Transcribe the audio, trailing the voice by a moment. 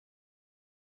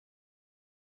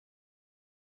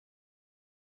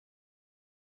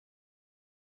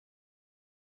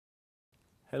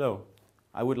Hello,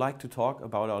 I would like to talk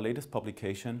about our latest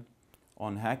publication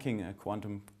on hacking a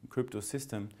quantum crypto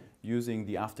system using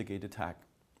the aftergate attack.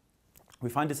 We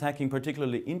find this hacking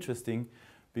particularly interesting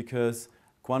because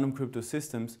quantum crypto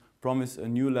systems promise a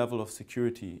new level of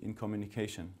security in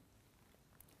communication.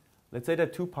 Let's say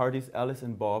that two parties, Alice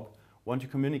and Bob, want to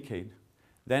communicate.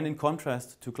 Then, in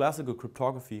contrast to classical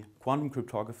cryptography, quantum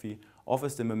cryptography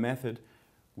offers them a method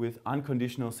with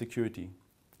unconditional security,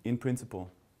 in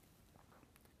principle.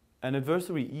 An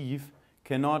adversary, Eve,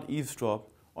 cannot eavesdrop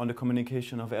on the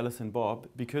communication of Alice and Bob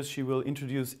because she will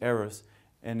introduce errors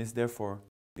and is therefore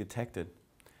detected.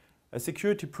 A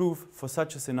security proof for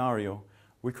such a scenario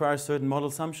requires certain model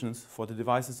assumptions for the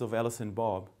devices of Alice and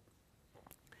Bob.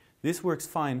 This works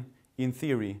fine in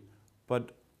theory,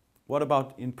 but what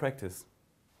about in practice?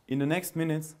 In the next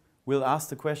minutes, we'll ask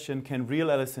the question, can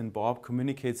real Alice and Bob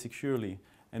communicate securely?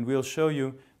 And we'll show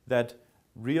you that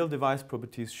real device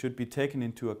properties should be taken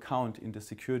into account in the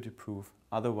security proof,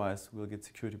 otherwise we'll get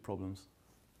security problems.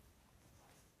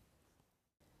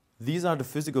 These are the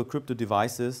physical crypto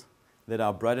devices that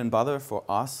are bread and butter for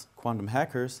us, quantum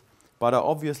hackers, but are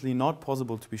obviously not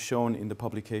possible to be shown in the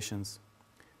publications.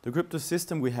 The crypto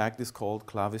system we hacked is called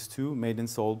Clavis 2, made and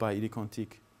sold by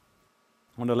Idicontic.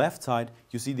 On the left side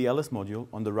you see the Alice module,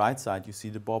 on the right side you see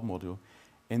the Bob module,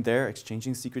 and they're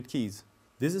exchanging secret keys.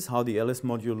 This is how the Alice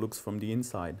module looks from the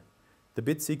inside. The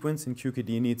bit sequence in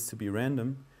QKD needs to be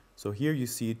random, so here you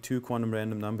see two quantum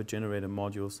random number generator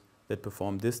modules that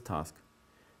perform this task.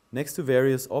 Next to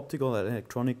various optical and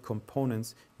electronic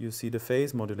components, you see the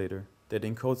phase modulator that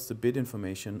encodes the bit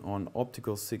information on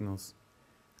optical signals.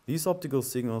 These optical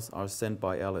signals are sent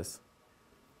by Alice.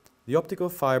 The optical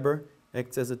fiber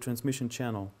acts as a transmission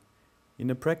channel. In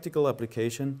a practical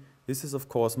application, this is of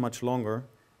course much longer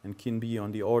and can be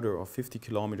on the order of 50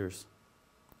 kilometers.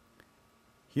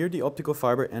 Here the optical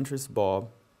fiber enters Bob.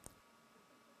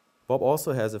 Bob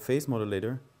also has a phase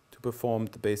modulator to perform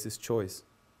the basis choice.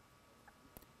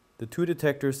 The two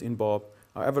detectors in Bob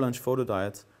are avalanche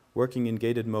photodiodes working in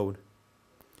gated mode.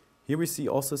 Here we see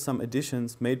also some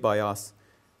additions made by us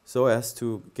so as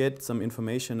to get some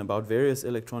information about various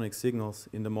electronic signals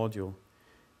in the module.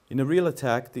 In a real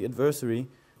attack, the adversary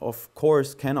of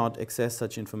course cannot access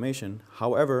such information.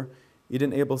 However, it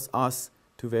enables us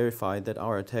to verify that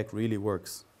our attack really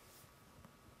works.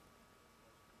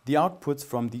 The outputs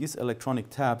from these electronic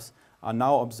tabs are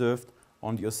now observed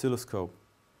on the oscilloscope.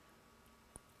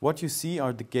 What you see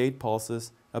are the gate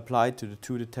pulses applied to the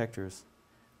two detectors.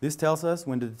 This tells us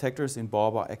when the detectors in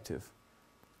Bob are active.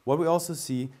 What we also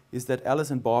see is that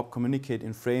Alice and Bob communicate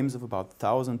in frames of about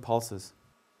 1,000 pulses.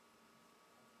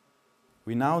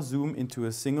 We now zoom into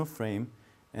a single frame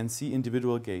and see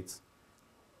individual gates.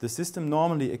 The system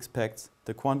normally expects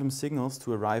the quantum signals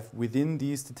to arrive within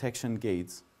these detection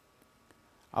gates.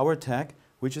 Our attack,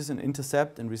 which is an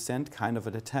intercept and resend kind of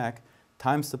an attack,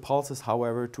 times the pulses,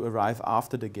 however, to arrive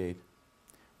after the gate.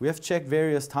 We have checked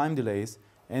various time delays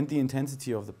and the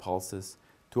intensity of the pulses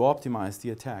to optimize the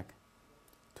attack.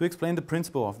 To explain the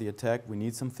principle of the attack, we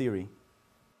need some theory.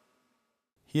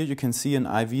 Here you can see an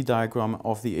IV diagram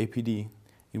of the APD,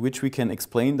 in which we can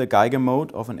explain the Geiger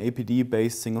mode of an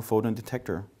APD-based single-photon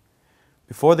detector.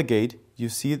 Before the gate, you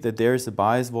see that there is a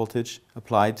bias voltage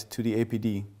applied to the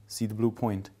APD, see the blue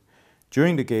point.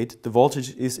 During the gate, the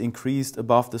voltage is increased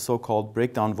above the so-called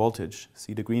breakdown voltage,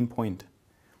 see the green point.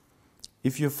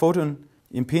 If your photon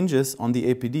impinges on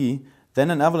the APD,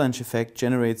 then an avalanche effect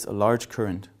generates a large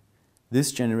current.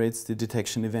 This generates the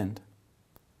detection event.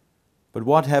 But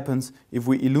what happens if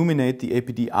we illuminate the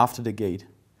APD after the gate?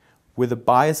 With a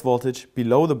bias voltage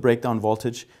below the breakdown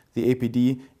voltage, the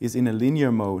APD is in a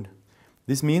linear mode.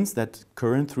 This means that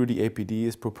current through the APD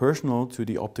is proportional to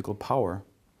the optical power.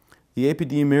 The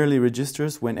APD merely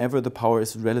registers whenever the power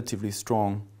is relatively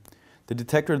strong. The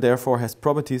detector therefore has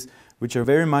properties which are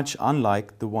very much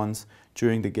unlike the ones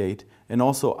during the gate and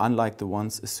also unlike the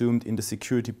ones assumed in the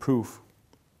security proof.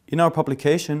 In our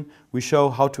publication, we show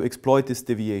how to exploit this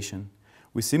deviation.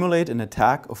 We simulate an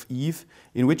attack of Eve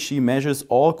in which she measures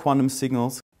all quantum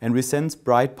signals and resends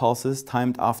bright pulses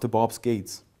timed after Bob's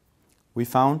gates. We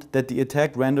found that the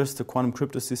attack renders the quantum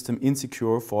crypto system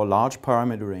insecure for a large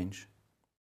parameter range.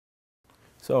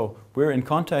 So, we're in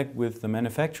contact with the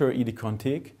manufacturer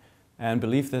Idicontic and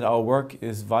believe that our work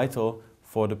is vital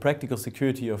for the practical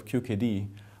security of QKD.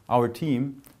 Our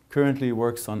team currently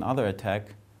works on other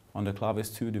attack on the Clavis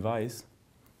 2 device.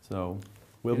 So,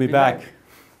 we'll be back.